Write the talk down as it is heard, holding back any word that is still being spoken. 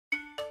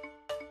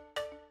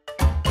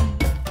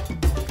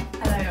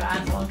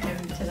and welcome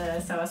to the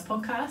SOAS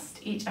Podcast.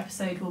 Each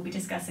episode will be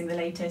discussing the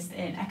latest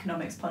in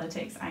economics,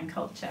 politics and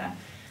culture.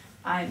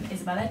 I'm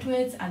Isabel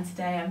Edwards, and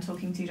today I'm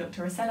talking to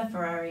Dr Rossella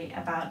Ferrari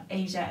about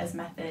Asia as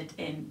method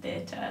in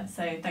theatre.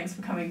 So thanks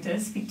for coming to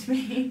speak to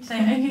me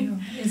today. Thank you.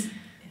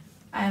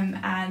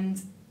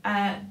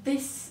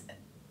 This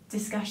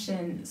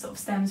discussion sort of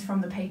stems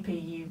from the paper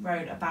you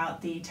wrote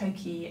about the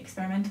Toki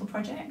Experimental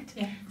Project.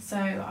 Yeah. So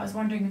I was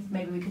wondering if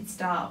maybe we could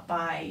start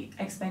by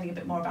explaining a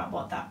bit more about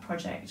what that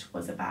project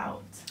was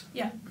about.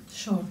 Yeah,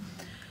 sure.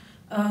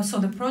 So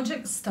the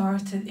project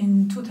started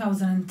in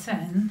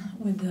 2010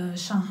 with the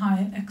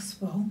Shanghai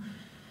Expo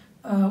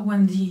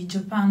when the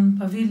Japan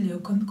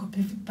Pavilion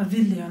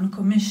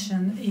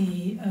commissioned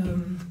a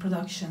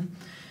production.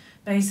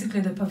 Basically,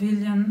 the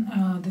pavilion,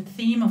 the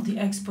theme of the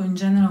expo in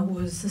general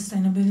was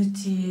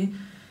sustainability,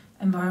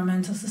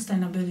 environmental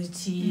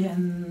sustainability,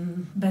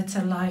 and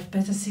better life,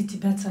 better city,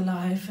 better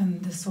life,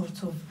 and this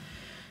sort of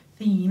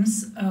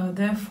themes.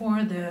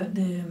 Therefore,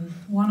 the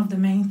one of the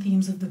main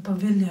themes of the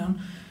pavilion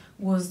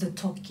was the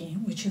Toki,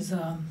 which is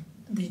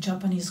the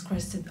Japanese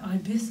crested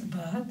ibis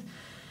bird.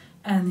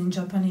 And in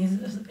Japanese,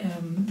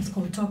 it's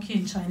called Toki,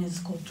 in Chinese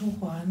it's called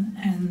Zhuhuan,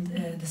 and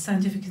the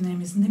scientific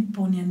name is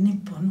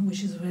Nippon,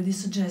 which is already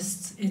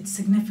suggests its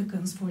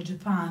significance for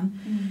Japan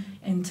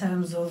in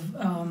terms of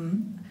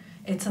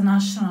it's a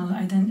national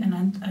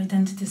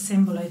identity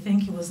symbol. I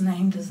think it was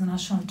named as a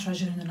national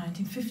treasure in the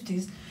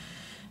 1950s.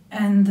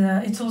 And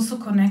it's also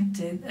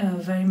connected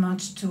very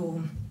much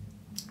to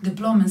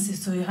diplomacy,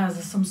 so it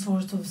has some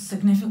sort of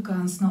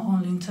significance, not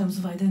only in terms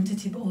of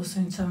identity, but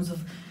also in terms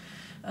of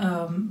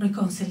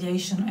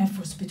reconciliation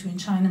efforts between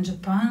China and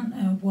Japan.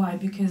 Why?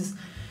 Because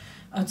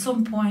at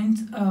some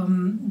point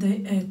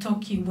the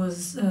Toki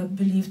was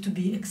believed to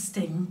be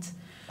extinct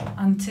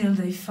until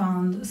they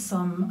found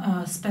some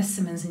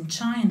specimens in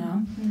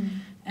China.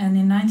 And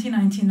in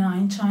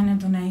 1999 China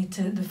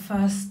donated the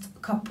first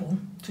couple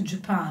to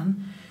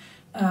Japan,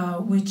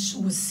 which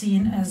was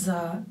seen as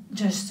a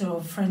gesture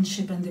of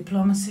friendship and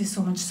diplomacy,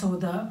 so much so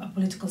that a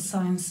political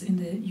science in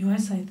the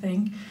US, I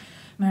think,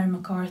 Mary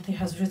McCarthy,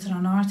 has written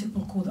an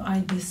article called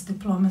Ibis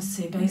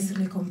Diplomacy,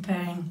 basically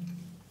comparing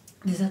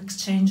this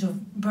exchange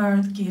of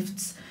bird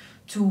gifts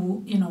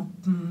to,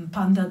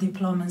 panda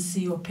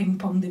diplomacy or ping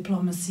pong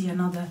diplomacy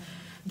and other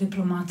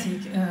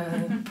diplomatic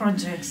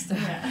projects.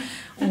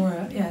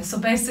 So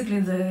basically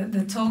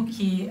the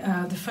Toki,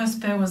 the first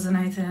pair was in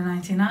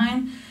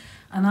 1999,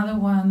 another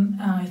one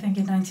I think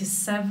in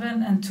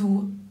 1997, and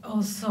two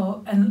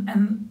also,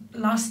 and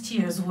last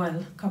year as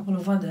well, a couple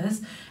of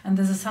others. And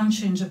there's a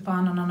sanctuary in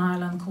Japan on an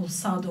island called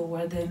Sado,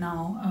 where they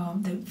now,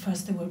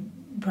 first they were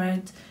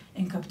bred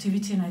in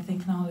captivity, and I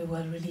think now they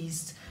were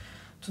released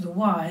to the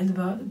wild.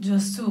 But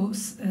just to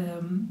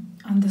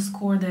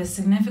underscore their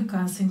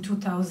significance, in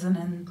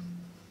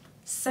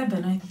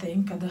 2007, I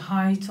think, at the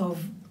height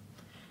of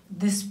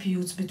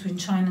disputes between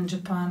China and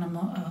Japan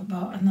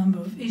about a number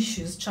of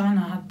issues,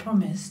 China had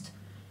promised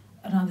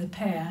another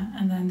pair,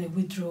 and then they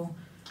withdrew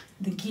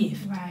the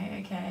gift.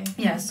 Right, okay.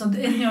 Yeah, so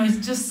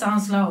it just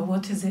sounds like,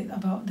 what is it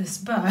about this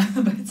bird?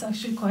 But it's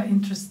actually quite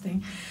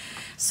interesting.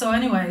 So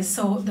anyway,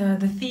 so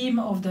the theme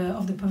of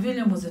the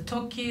pavilion was the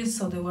Toki,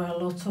 so there were a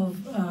lot of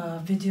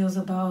videos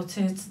about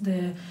it.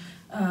 The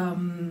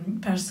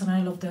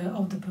personnel of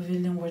the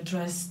pavilion were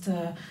dressed,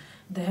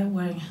 they were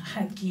wearing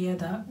headgear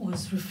that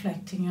was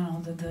reflecting,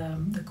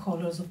 the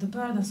colors of the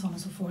bird and so on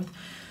and so forth.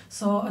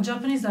 So a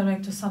Japanese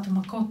director, Sato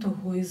Makoto,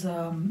 who is,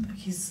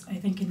 he's I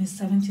think in his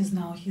 70s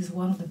now, he's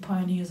one of the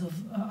pioneers of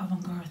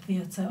avant-garde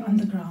theatre,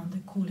 underground they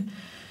call it,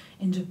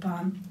 in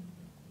Japan.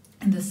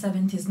 In the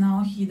 70s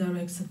now, he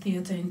directs a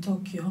theatre in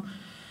Tokyo.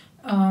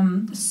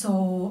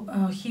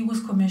 He was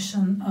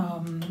commissioned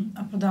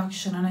a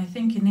production, and I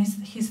think in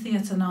his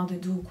theatre now they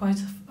do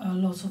quite a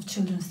lot of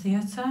children's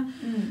theatre.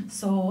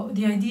 So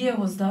the idea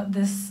was that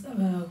this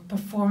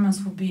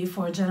performance would be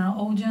for a general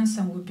audience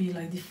and would be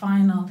like the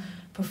final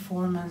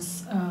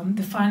performance,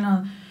 the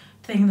final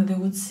thing that they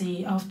would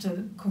see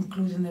after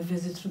concluding the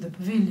visit to the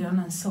pavilion,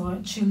 and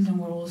so children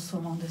were also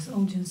among these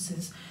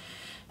audiences.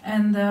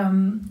 And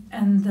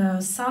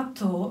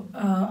Sato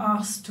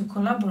asked to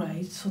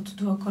collaborate, so to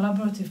do a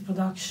collaborative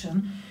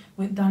production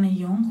with Danny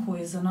Young, who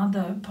is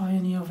another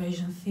pioneer of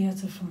Asian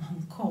theatre from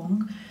Hong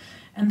Kong.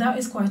 And that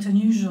is quite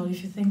unusual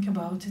if you think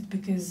about it,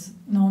 because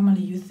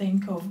normally you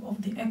think of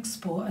the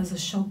expo as a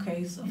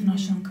showcase of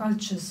national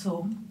culture.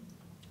 So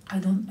I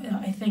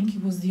think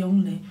it was the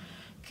only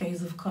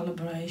case of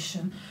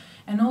collaboration.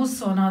 And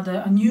also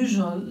another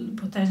unusual,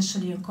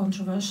 potentially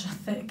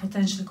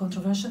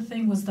controversial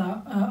thing was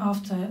that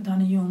after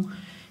Danny Young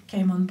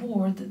came on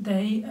board,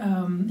 they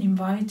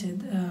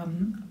invited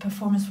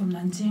performers from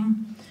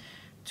Nanjing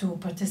to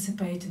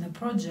participate in the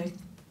project.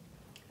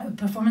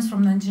 Performers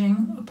from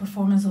Nanjing,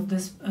 performers of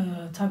this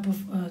type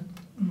of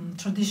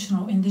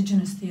traditional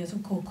indigenous theatre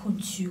called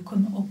Kun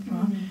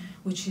opera,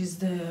 which is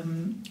the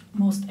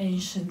most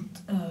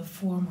ancient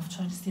form of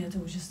Chinese theatre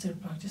which is still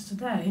practiced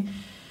today.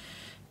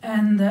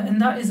 And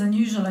that is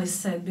unusual, I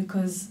said,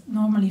 because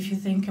normally if you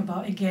think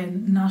about,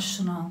 again,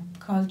 national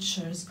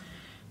cultures,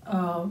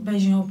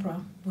 Beijing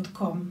Opera would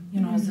come,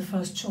 as the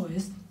first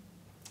choice,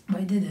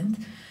 but it didn't.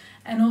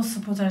 And also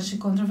potentially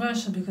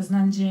controversial because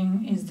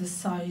Nanjing is the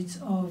site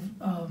of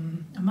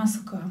a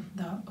massacre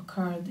that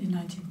occurred in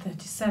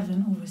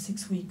 1937 over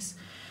 6 weeks.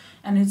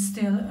 And it's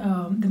still,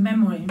 the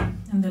memory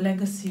and the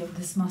legacy of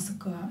this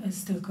massacre is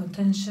still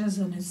contentious,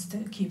 and it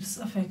still keeps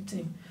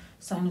affecting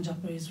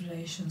Sino-Japanese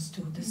relations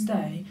to this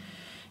day.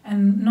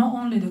 And not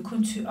only the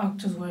Kunchu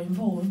actors were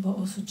involved, but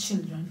also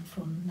children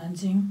from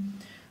Nanjing.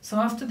 So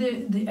after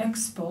the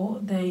expo,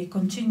 they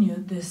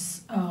continued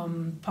this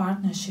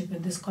partnership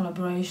and this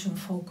collaboration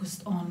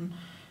focused on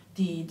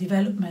the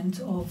development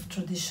of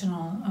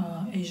traditional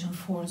Asian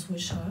forms,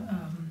 which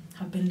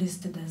have been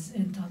listed as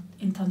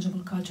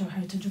intangible cultural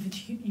heritage of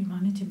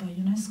humanity by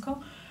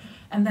UNESCO.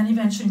 And then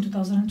eventually in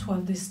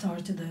 2012, they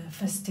started a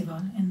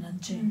festival in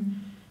Nanjing,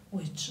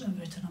 which I've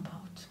written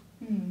about.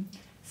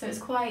 So it's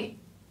quite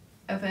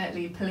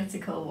overtly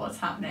political what's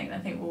happening. I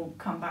think we'll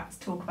come back to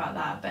talk about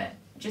that. But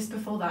just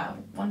before that,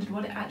 I wondered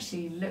what it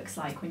actually looks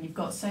like when you've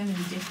got so many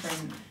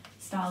different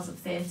styles of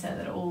theatre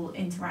that are all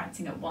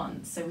interacting at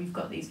once. So we've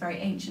got these very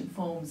ancient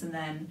forms and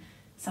then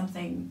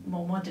something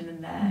more modern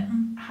in there.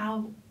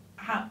 How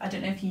I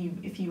don't know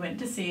if you went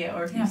to see it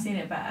or if you've seen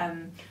it, but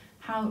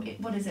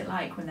what is it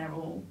like when they're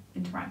all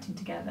interacting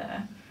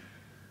together?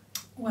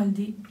 Well,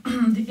 the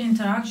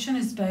interaction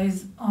is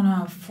based on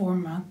a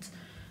format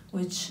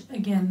which,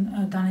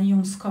 again, Danny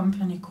Jung's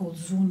company called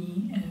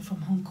Zuni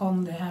from Hong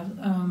Kong, they have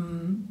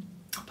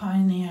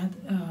pioneered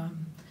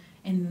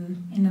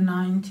in the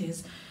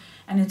 90s,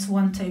 and it's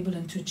one table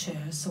and two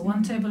chairs. So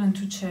one table and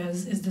two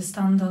chairs is the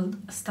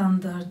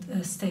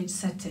standard stage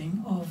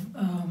setting of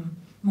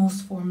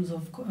most forms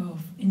of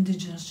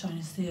indigenous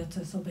Chinese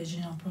theatre, so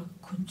Beijing Opera,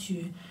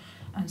 Kuntu,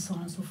 and so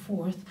on and so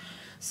forth.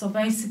 So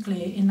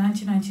basically, in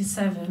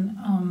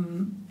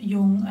 1997,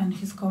 Jung and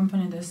his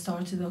company, they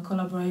started a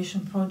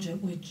collaboration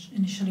project which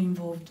initially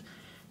involved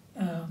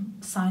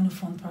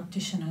Sinophone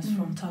practitioners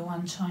from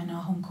Taiwan, China,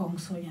 Hong Kong,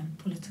 so again,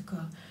 political,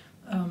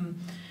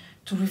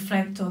 to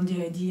reflect on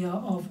the idea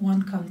of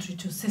one country,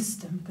 two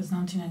system, because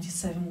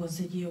 1997 was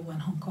the year when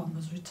Hong Kong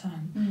was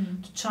returned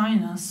to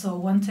China. So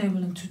one table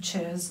and two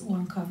chairs,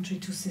 one country,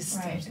 two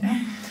systems.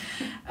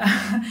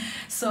 Right.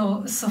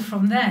 So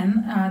from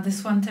then,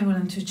 this one table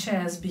and two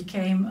chairs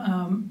became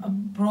a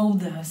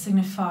broader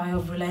signifier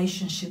of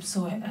relationships.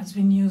 So it has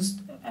been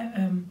used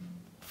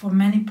for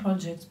many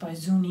projects by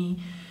Zuni,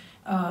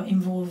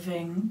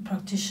 involving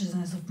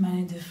practitioners of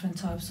many different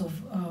types of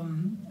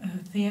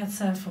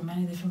theatre from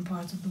many different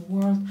parts of the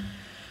world.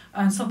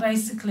 And so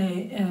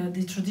basically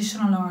the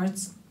traditional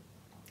arts,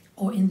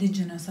 or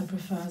indigenous, I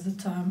prefer the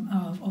term,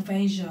 of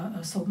Asia,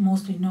 so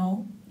mostly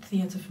no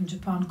theatre from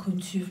Japan,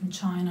 Kuntu from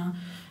China,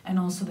 and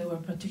also there were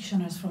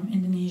practitioners from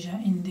Indonesia,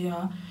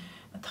 India,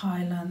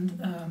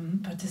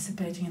 Thailand,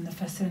 participating in the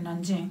festival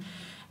in Nanjing.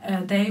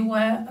 They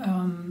were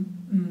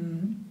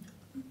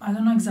I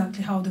don't know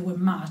exactly how they were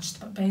matched,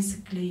 but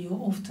basically you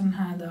often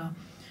had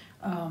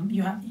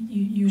you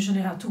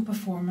usually had two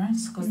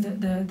performers, because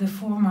the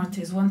format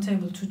is one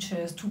table, two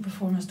chairs, two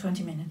performers,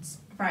 20 minutes.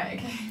 Right.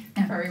 Okay.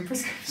 Yeah. Very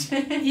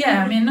prescriptive.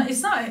 Yeah, I mean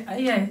it's not.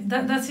 Yeah,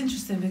 that's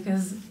interesting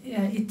because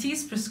it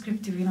is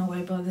prescriptive in a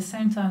way, but at the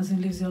same time it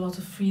leaves you a lot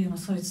of freedom.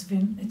 So it's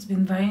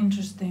been very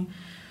interesting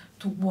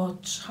to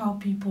watch how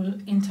people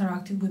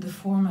interacted with the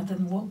format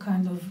and what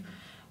kind of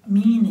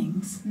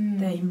meanings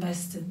they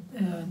invested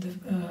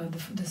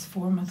this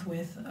format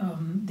with,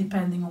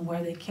 depending on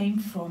where they came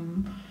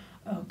from,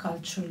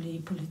 culturally,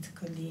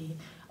 politically,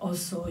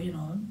 also,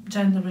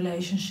 gender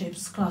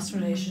relationships, class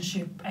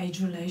relationship,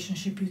 age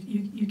relationship.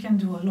 You can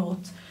do a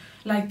lot,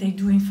 like they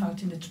do in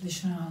fact in the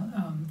traditional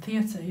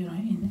theatre.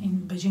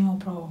 In Beijing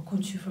Opera or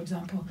Kuntu, for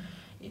example,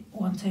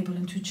 one table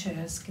and two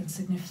chairs can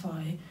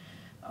signify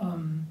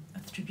a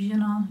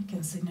tribunal, it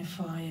can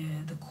signify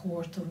the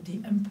court of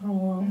the emperor,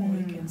 or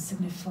it can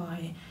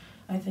signify,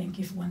 I think,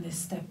 if when they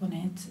step on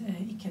it,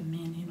 it can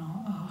mean,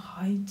 a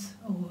height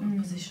or a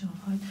position of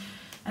height.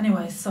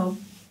 Anyway, so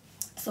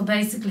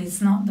basically,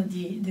 it's not that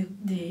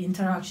the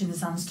interaction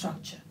is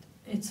unstructured.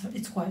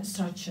 It's quite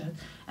structured,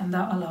 and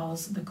that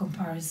allows the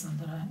comparison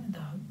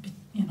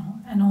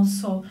and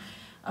also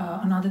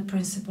another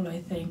principle,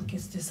 I think,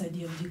 is this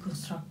idea of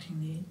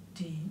deconstructing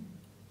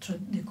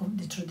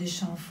the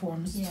traditional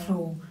forms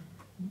through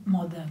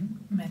modern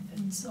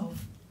methods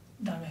of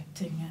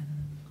directing, and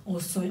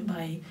also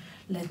by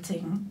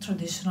letting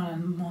traditional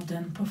and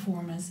modern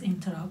performers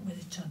interact with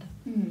each other.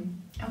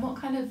 And what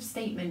kind of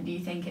statement do you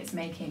think it's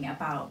making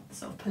about the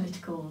sort of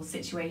political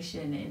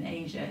situation in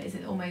Asia?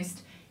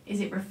 Is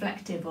it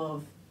reflective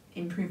of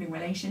improving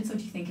relations, or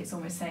do you think it's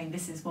almost saying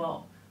this is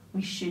what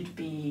we should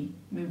be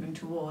moving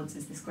towards,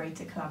 is this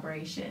greater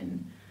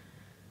collaboration?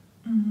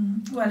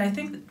 Well, I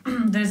think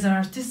there's an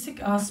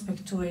artistic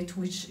aspect to it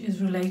which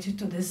is related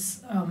to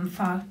this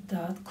fact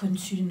that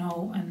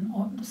Kuntu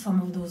and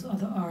some of those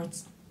other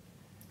arts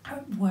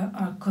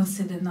are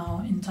considered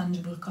now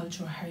intangible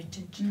cultural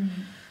heritage.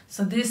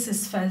 So this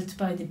is felt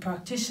by the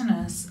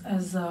practitioners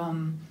as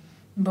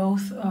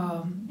both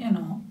a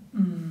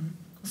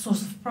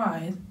source of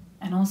pride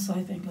and also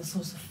I think a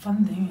source of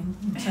funding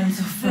in terms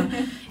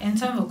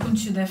of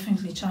culture.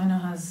 Definitely, China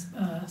has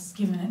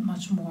given it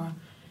much more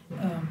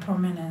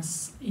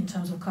prominence in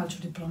terms of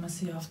cultural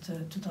diplomacy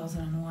after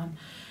 2001.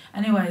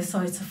 Anyway,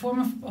 so it's a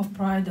form of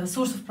pride, a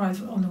source of pride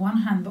on the one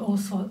hand, but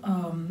also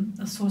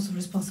a source of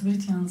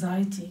responsibility and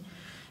anxiety,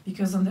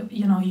 because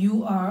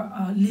you are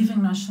a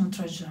living national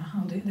treasure,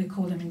 how they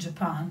call them in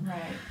Japan.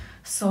 Right.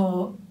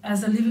 So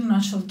as a living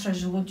national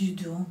treasure, what do?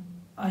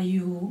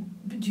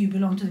 Do you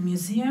belong to the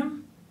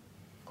museum,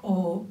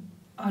 or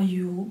are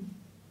you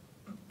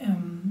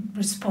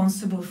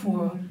responsible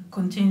for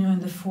continuing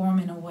the form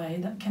in a way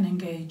that can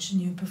engage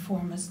new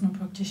performers, new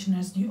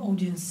practitioners, new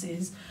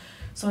audiences?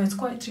 So it's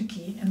quite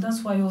tricky, and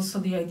that's why also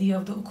the idea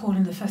of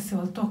calling the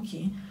festival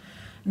Toki,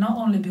 not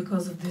only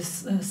because of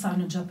this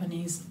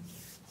Sino-Japanese,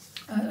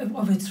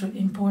 of its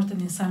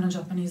importance in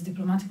Sino-Japanese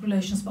diplomatic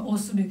relations, but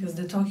also because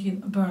the Toki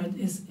bird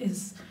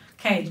is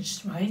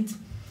caged, right?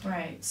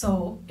 Right.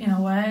 So in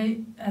a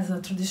way, as a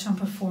traditional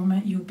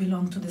performer, you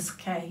belong to this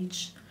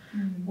cage,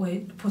 where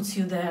it puts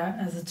you there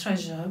as a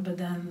treasure, but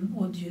then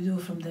what do you do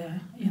from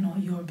there?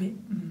 You're a bit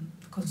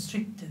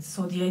constricted.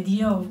 So the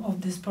idea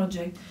of this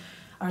project,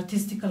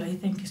 artistically, I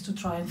think, is to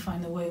try and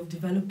find a way of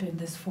developing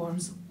these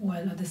forms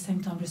while at the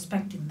same time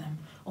respecting them.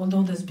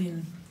 Although there's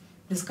been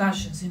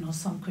discussions,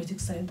 some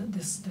critics say that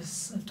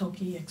this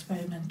Toki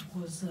experiment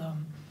was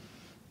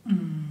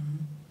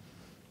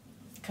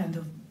kind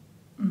of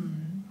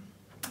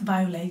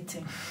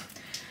violating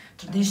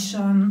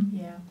tradition.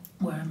 Yeah.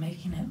 We're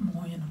making it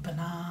more,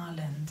 banal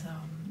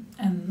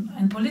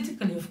and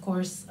politically, of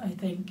course, I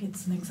think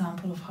it's an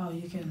example of how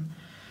you can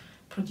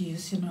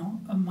produce,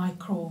 a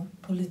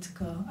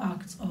micro-political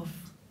act of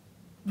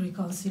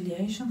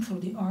reconciliation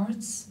through the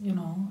arts,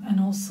 and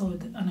also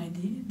an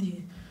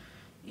idea,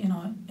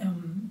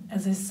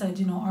 as I said,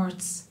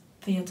 arts,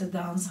 theatre,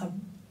 dance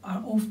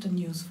are often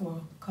used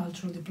for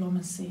cultural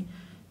diplomacy,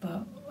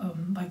 but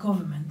by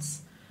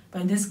governments.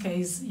 But in this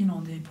case,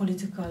 the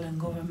political and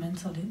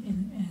governmental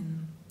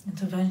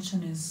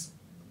intervention is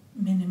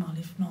minimal,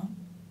 if not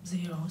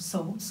zero.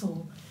 So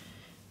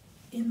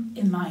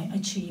it might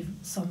achieve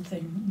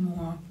something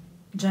more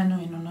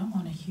genuine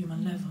on a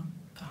human level,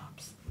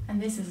 perhaps.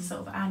 And this is a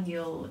sort of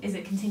annual, is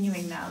it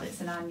continuing now? It's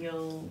an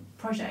annual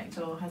project,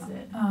 or has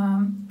it?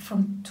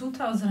 From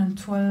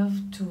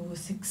 2012 to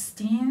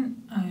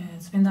 16,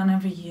 it's been done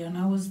every year, and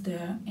I was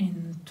there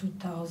in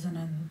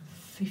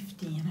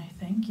 2015, I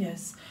think,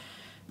 yes.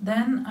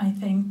 Then I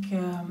think,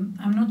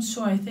 I'm not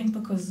sure, I think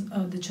because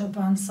the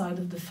Japan side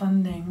of the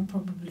funding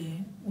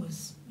probably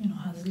was,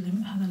 had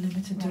a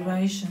limited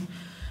duration.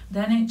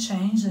 Then it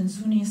changed, and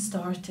Zuni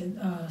started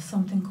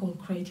something called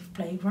Creative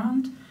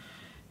Playground,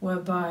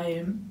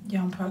 whereby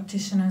young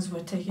practitioners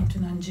were taken to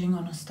Nanjing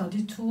on a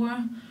study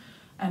tour,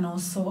 and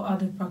also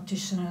other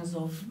practitioners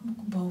of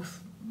both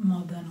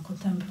modern,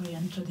 contemporary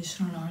and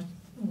traditional art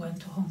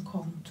went to Hong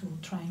Kong to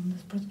train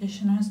these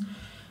practitioners.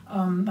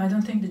 I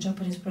don't think the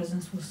Japanese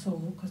presence was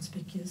so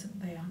conspicuous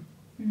there.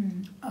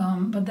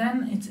 But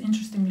then it's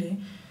interestingly,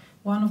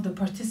 one of the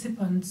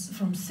participants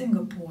from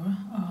Singapore,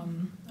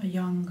 a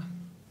younger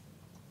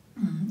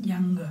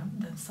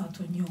than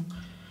Sato Nyung,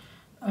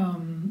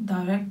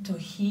 director,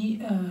 he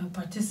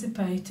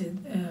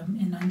participated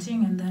in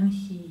Nanjing, and then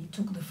he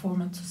took the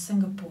format to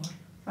Singapore.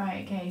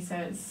 Right, okay, so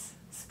it's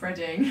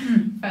spreading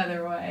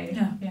further away.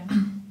 Yeah.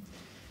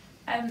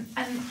 And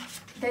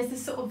there's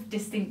this sort of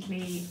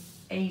distinctly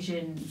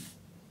Asian,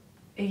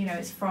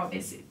 it's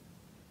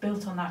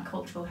built on that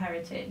cultural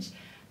heritage.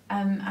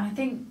 And I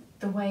think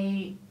the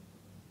way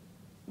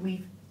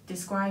we've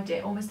described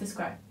it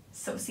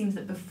sort of seems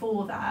that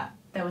before that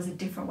there was a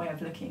different way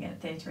of looking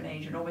at theatre in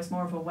Asia, and almost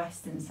more of a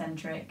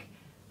Western-centric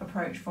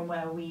approach from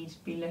where we'd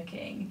be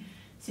looking.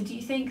 So do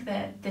you think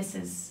that this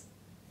has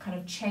kind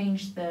of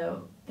changed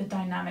the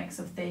dynamics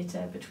of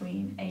theatre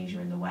between Asia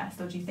and the West,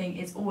 or do you think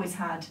it's always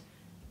had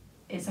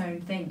its own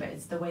thing, but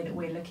it's the way that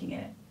we're looking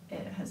at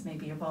it has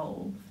maybe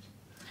evolved?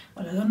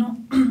 Well, I don't know.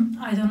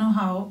 I don't know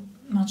how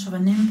much of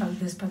an impact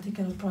this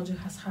particular project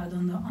has had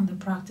on the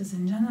practice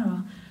in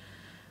general.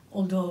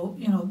 Although,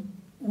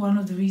 one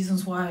of the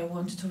reasons why I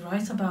wanted to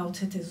write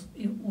about it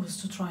was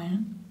to try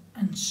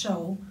and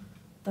show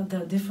that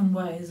there are different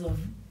ways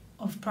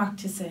of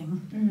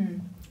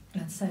practicing,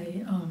 let's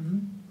say,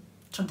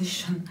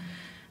 tradition,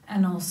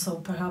 and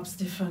also perhaps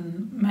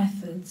different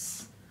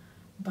methods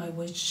by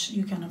which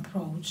you can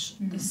approach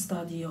the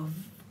study of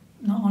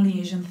not only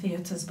Asian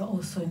theatres, but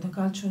also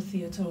intercultural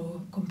theatre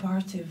or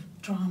comparative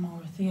drama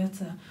or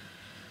theatre.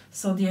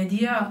 So the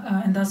idea,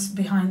 and that's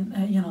behind,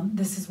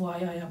 this is why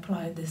I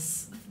applied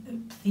this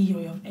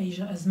theory of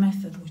Asia as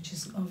method, which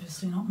is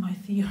obviously not my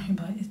theory,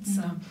 but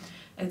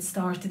it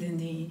started in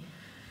the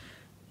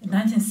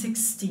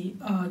 1960.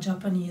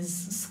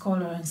 Japanese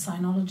scholar and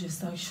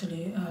sinologist,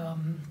 actually,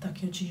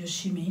 Takeuchi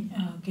Yoshimi,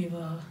 gave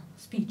a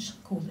speech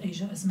called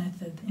Asia as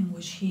Method, in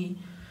which he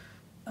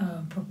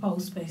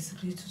proposed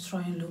basically to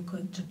try and look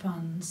at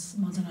Japan's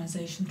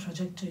modernization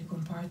trajectory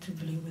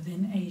comparatively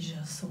within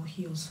Asia. So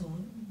he also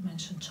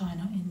mentioned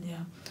China,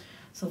 India,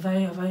 So a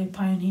very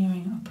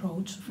pioneering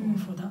approach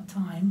for that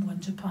time when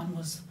Japan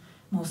was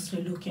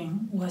mostly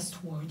looking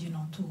westward,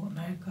 to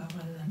America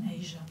rather than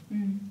Asia.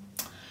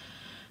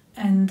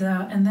 And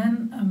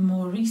then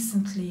more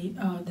recently,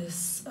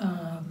 this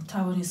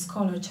Taiwanese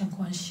scholar Chen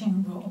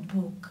Guanxing wrote a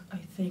book, I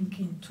think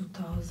in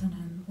 2000,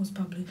 and was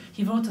published.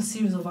 He wrote a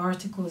series of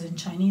articles in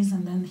Chinese,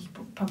 and then he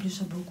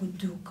published a book with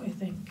Duke, I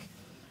think.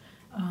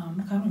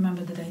 I can't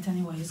remember the date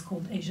anyway. It's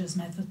called Asia's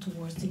Method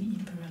Towards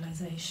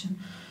De-Imperialization.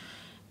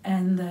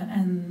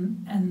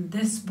 And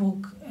this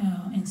book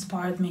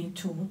inspired me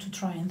to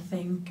try and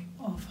think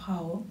of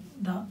how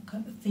that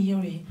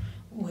theory,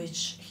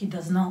 which he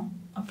does not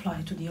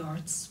apply to the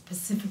arts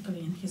specifically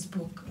in his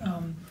book,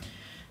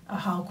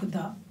 how could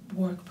that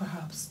work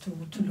perhaps to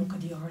look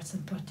at the arts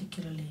and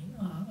particularly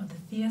at the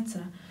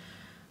theatre,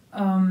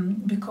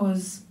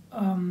 because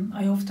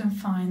I often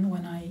find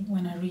when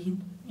I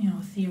read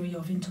theory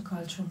of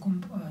intercultural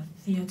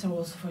theatre,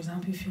 also for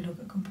example if you look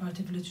at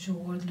comparative literature,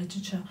 world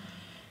literature,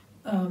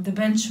 the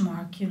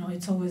benchmark,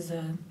 it's always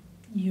a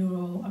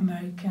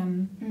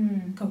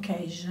Euro-American,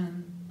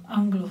 Caucasian,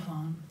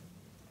 Anglophone,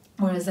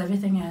 whereas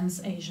everything else,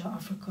 Asia,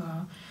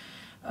 Africa,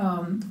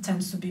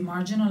 tends to be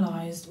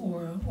marginalized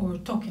or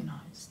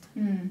tokenized.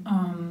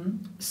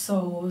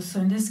 So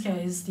in this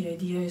case, the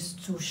idea is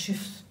to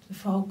shift the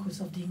focus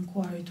of the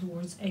inquiry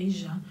towards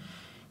Asia,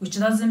 which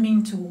doesn't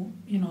mean to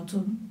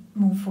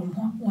move from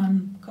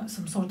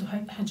some sort of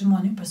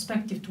hegemonic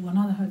perspective to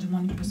another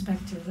hegemonic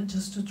perspective, but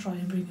just to try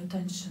and bring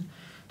attention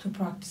to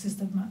practices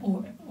that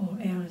or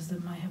areas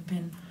that might have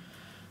been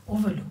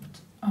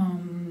overlooked.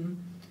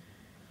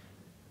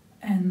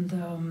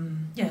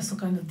 So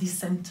kind of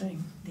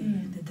decentering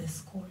the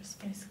discourse,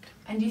 basically.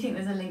 And do you think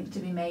there's a link to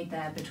be made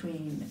there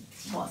between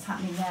what's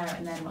happening there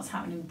and then what's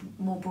happening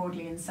more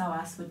broadly in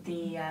SOAS with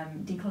the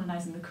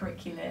decolonising the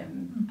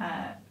curriculum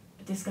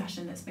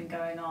discussion that's been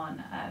going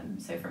on?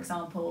 So, for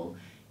example,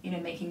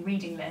 making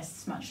reading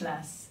lists much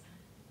less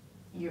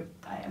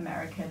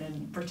American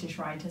and British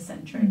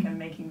writer-centric and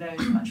making those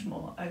much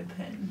more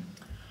open?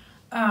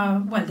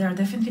 Well, there are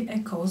definitely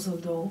echoes,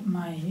 although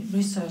my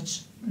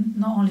research,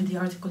 not only the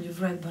article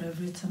you've read, but I've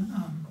written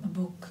a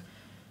book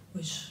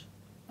which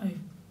I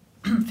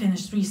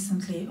finished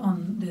recently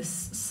on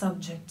this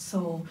subject.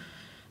 So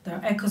there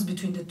are echoes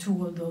between the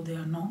two, although they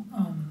are not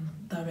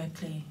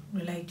directly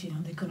related,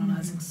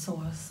 decolonizing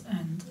SOAS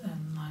and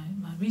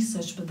my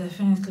research, but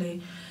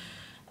definitely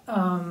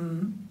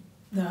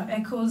there are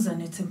echoes,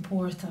 and it's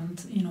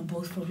important,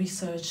 both for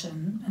research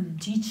and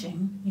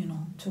teaching,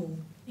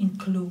 to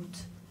include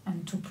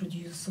and to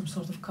produce some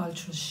sort of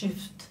cultural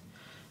shift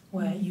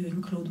where you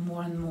include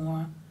more and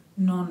more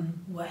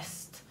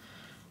non-West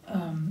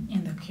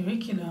in the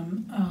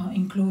curriculum,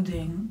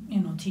 including,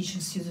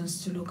 teaching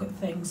students to look at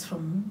things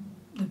from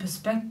the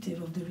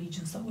perspective of the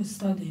regions that we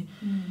study,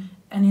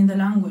 and in the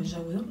language, I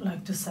would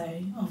like to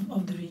say,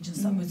 of the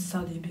regions that we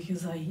study,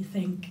 because I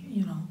think,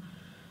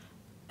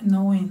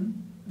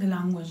 knowing the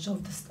language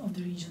of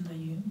the region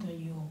that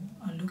you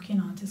are looking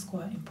at is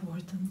quite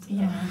important.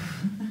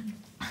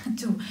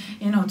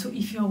 To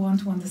if you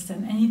want to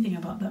understand anything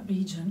about that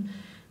region,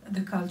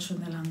 the culture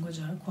and the language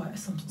are quite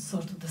some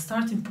sort of the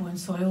starting point.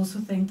 So I also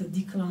think that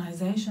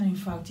decolonization, in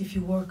fact, if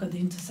you work at the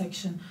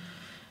intersection,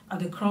 at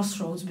the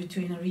crossroads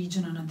between a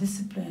region and a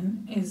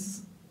discipline,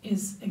 is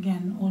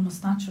again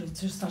almost natural.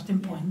 It's your starting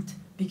point.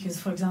 Because,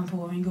 for example,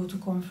 when we go to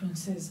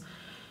conferences,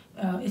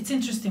 it's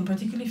interesting,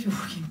 particularly if you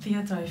work in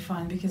theatre, I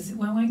find, because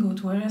when we go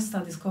to area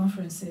studies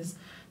conferences,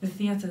 the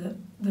theatre,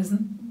 there's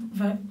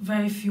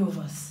very few of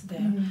us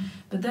there.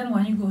 But then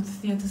when you go to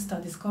theatre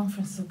studies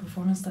conferences or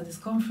performance studies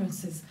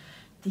conferences,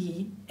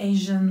 the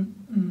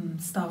Asian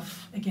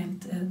stuff, again,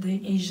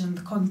 the Asian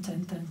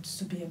content tends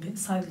to be a bit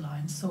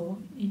sidelined. So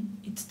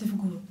it's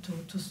difficult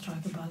to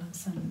strike a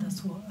balance, and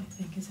that's what I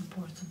think is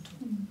important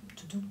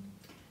to do.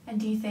 And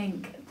do you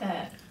think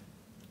that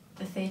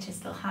the theatre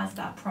still has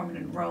that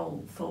prominent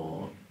role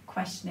for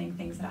questioning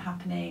things that are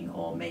happening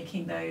or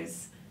making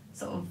those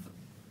sort of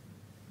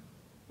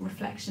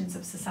reflections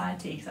of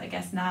society? Because I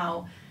guess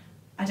now,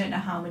 I don't know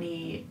how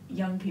many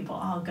young people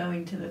are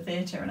going to the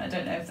theatre, and I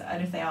don't know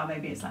if they are,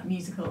 maybe it's like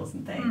musicals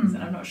and things,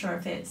 and I'm not sure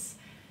if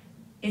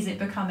is it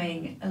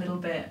becoming a little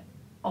bit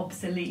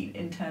obsolete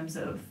in terms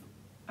of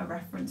a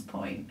reference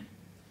point?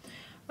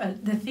 Well,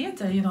 the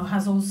theatre,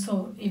 has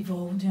also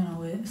evolved,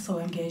 so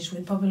engaged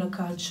with popular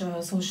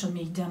culture, social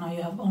media. Now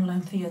you have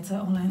online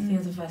theatre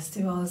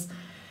festivals,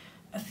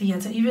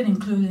 theatre, even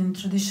including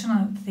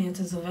traditional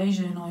theatres of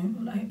Asia.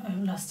 Like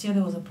last year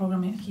there was a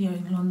program here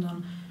in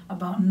London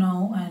about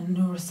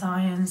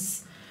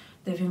neuroscience.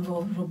 They've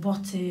involved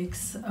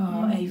robotics,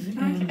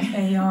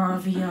 AR,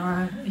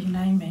 VR, you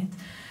name it.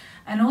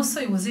 And also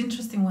it was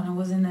interesting when I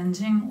was in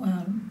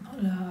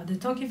Nanjing, the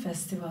Toki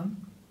Festival,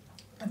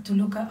 to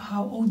look at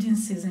how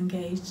audiences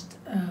engaged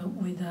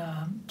with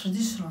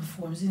traditional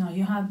forms.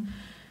 You had,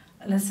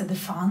 let's say, the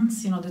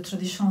fans, the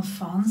traditional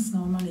fans,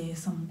 normally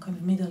some kind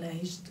of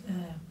middle-aged,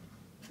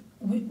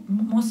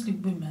 mostly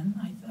women,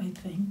 I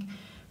think,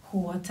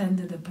 who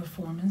attended the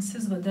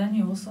performances, but then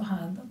you also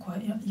had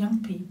quite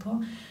young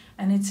people,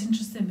 And it's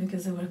interesting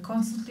because they were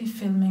constantly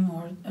filming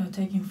or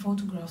taking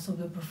photographs of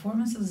the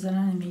performances and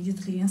then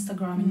immediately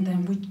Instagramming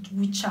them,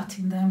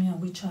 WeChatting them.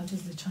 WeChat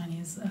is the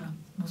Chinese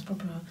most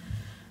popular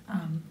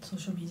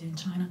social media in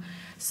China.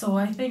 So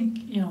I think,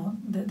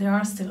 there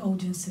are still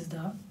audiences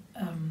that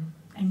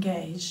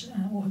engage,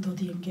 although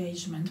the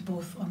engagement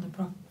both on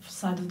the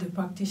side of the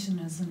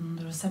practitioners and on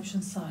the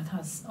reception side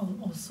has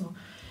also,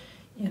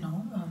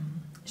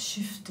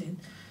 shifted.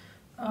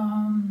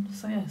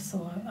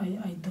 So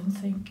I don't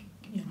think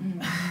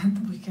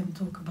we can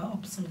talk about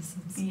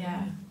obsolescence.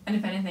 Yeah, and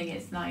if anything,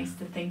 it's nice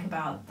to think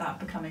about that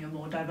becoming a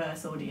more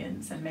diverse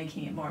audience and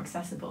making it more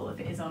accessible if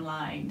it is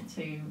online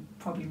to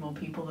probably more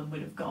people than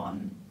would have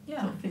gone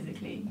sort of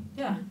physically.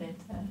 Yeah, to the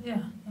theatre.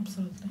 Yeah,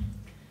 absolutely.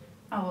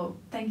 Oh, well,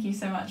 thank you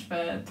so much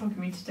for talking to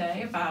me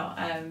today about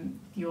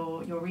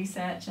your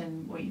research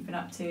and what you've been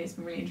up to. It's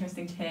been really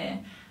interesting to hear.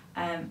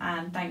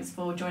 And thanks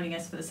for joining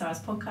us for the SOAS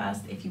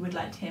podcast. If you would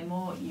like to hear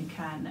more, you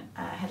can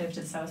head over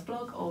to the SOAS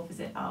blog or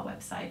visit our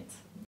website.